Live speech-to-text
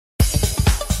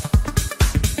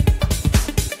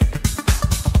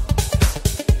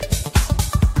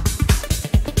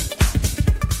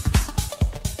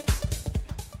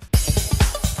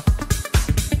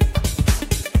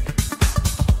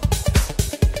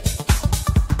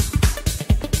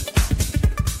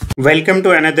Welcome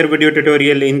to another video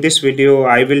tutorial. In this video,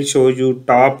 I will show you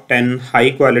top 10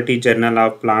 high quality journal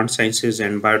of plant sciences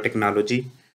and biotechnology.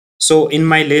 So in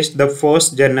my list, the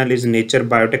first journal is Nature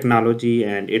Biotechnology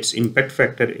and its impact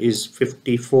factor is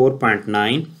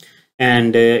 54.9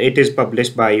 and it is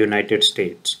published by United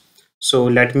States. So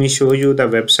let me show you the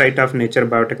website of Nature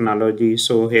Biotechnology.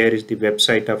 So here is the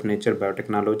website of Nature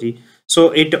Biotechnology.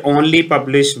 So it only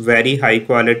publish very high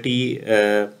quality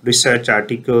research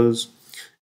articles.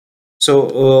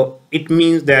 It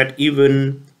means that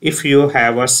even if you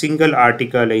have a single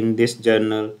article in this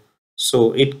journal,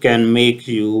 so it can make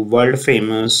you world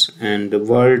famous and the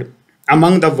world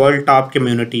among the world top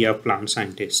community of plant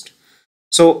scientists.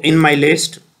 So in my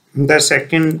list, the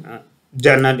second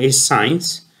journal is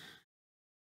Science.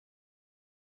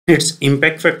 Its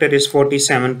impact factor is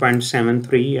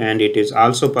 47.73 and it is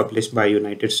also published by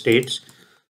United States.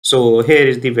 So here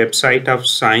is the website of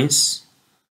Science.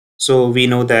 So we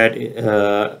know that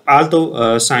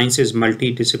although Science is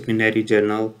multidisciplinary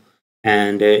journal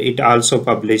and it also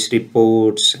publish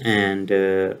reports and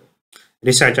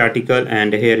research article,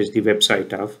 and here is the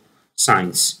website of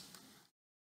Science.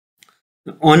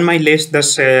 On my list, the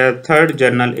third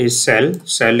journal is Cell.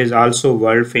 Cell is also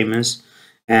world famous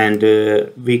and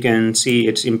we can see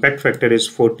its impact factor is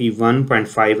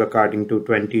 41.5 according to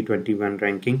 2021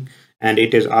 ranking, and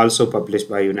it is also published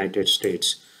by United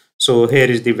States. So here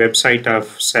is the website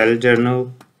of Cell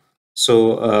Journal.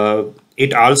 So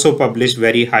it also published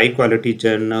very high quality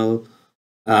journal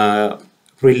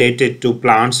related to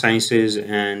plant sciences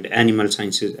and animal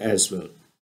sciences as well.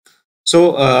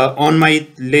 So on my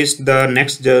list, the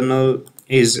next journal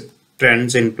is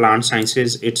Trends in Plant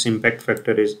Sciences. Its impact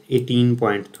factor is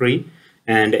 18.3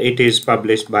 and it is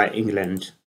published by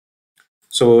England.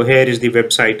 So here is the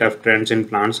website of Trends in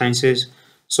Plant Sciences.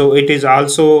 So it is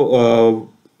also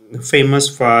famous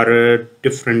for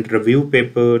different review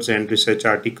papers and research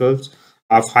articles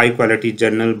of high quality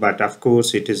journal, but of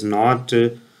course it is not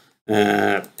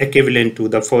equivalent to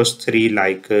the first three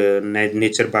like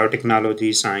Nature,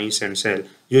 Biotechnology, Science and Cell.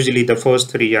 Usually the first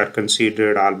three are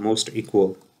considered almost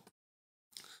equal.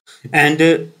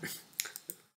 And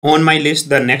on my list,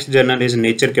 the next journal is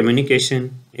Nature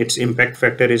Communication. Its impact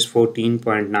factor is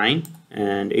 14.9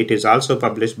 and it is also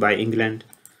published by England.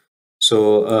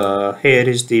 So here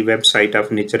is the website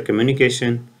of Nature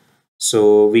Communication.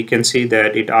 So we can see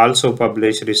that it also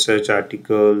publishes research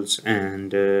articles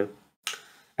and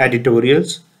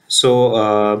editorials.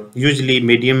 So usually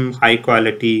medium high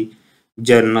quality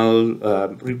research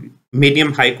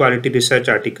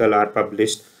article are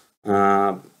published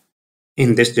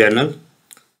in this journal.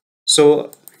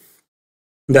 So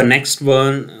the next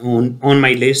one on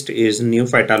my list is New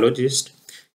Phytologist,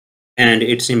 and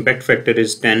its impact factor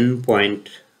is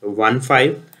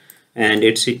 10.15 and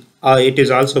it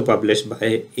is also published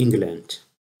by England.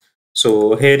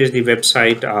 So here is the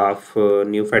website of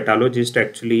New Phytologist.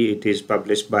 Actually it is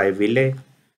published by Ville.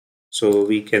 So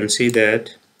we can see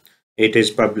that it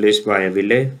is published by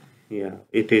Ville. Yeah,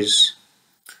 it is.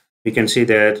 We can see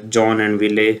that John and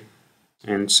Ville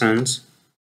and Sons.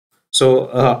 So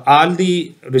all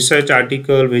the research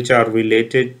articles which are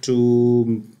related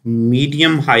to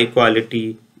medium high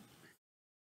quality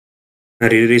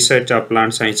research of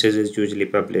plant sciences is usually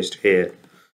published here.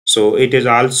 So it is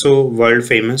also world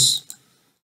famous.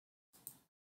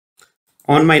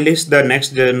 On my list, the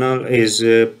next journal is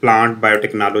Plant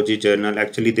Biotechnology Journal.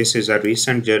 Actually, this is a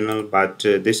recent journal, but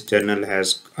this journal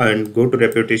has earned good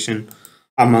reputation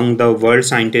among the world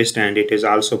scientists, and it is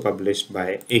also published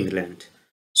by England.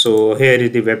 So here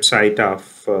is the website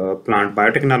of Plant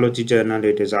Biotechnology Journal.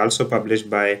 It is also published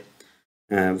by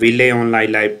Ville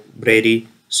Online Library.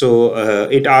 So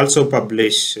it also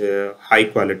publish high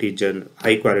quality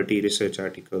research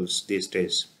articles these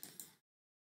days.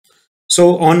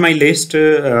 So on my list,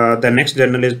 the next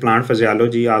journal is Plant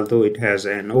Physiology. Although it has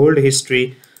an old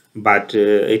history, but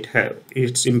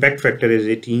its impact factor is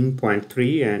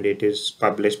 18.3 and it is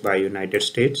published by United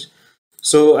States.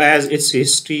 So as its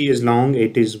history is long,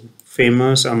 it is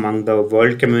famous among the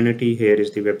world community. Here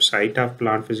is the website of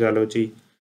Plant Physiology,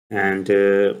 and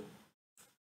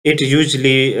it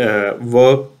usually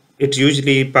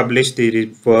publish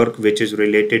the work which is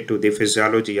related to the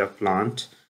physiology of plant,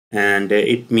 and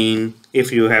it means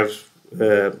if you have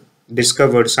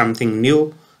discovered something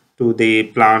new to the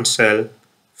plant cell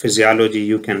physiology,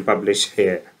 you can publish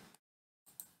here.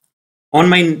 On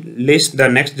my list, the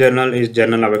next journal is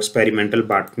Journal of Experimental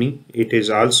Botany. It is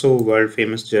also a world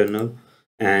famous journal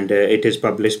and it is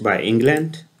published by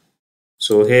England.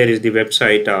 So here is the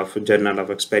website of Journal of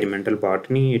Experimental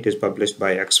Botany. It is published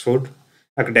by Oxford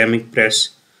Academic Press.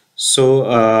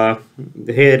 So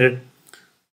here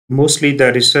mostly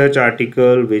the research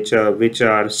article which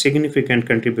are significant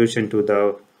contribution to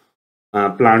the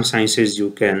plant sciences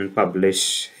you can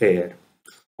publish here.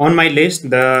 On my list,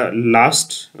 the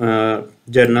last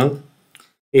journal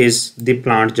is the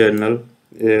plant journal.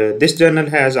 This journal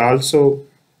has also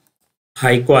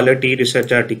high quality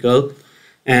research article,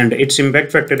 and its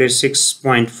impact factor is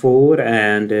 6.4,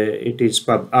 and it is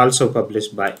also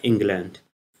published by England.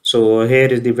 So here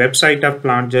is the website of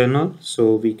plant journal.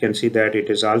 So we can see that it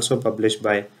is also published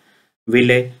by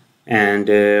Ville,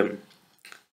 and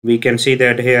we can see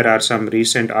that here are some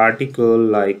recent article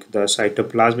like the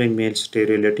cytoplasmic male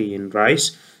sterility in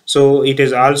rice. So it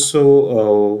is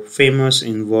also famous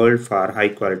in world for high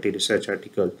quality research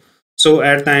article. So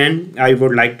at the end, I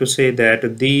would like to say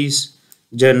that these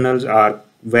journals are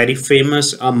very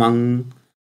famous among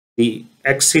the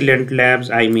excellent labs.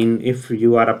 I mean,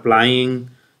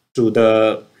 to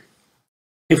the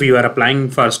if you are applying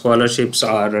for scholarships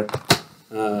or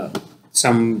uh,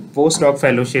 some postdoc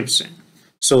fellowships,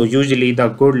 so usually the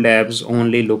good labs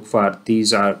only look for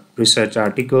these are research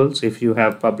articles. If you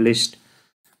have published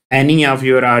any of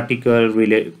your article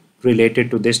related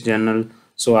to this journal,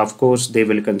 so of course they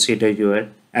will consider your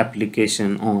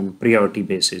application on priority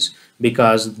basis,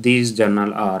 because these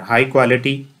journal are high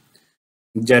quality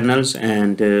journals,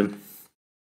 and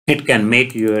it can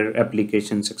make your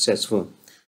application successful.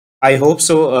 I hope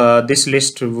so. This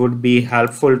list would be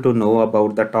helpful to know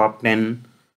about the top 10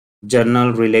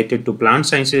 journal related to plant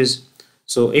sciences.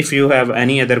 So if you have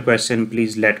any other question,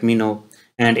 please let me know.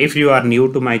 And if you are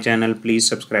new to my channel, please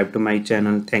subscribe to my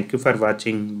channel. Thank you for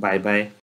watching. Bye bye.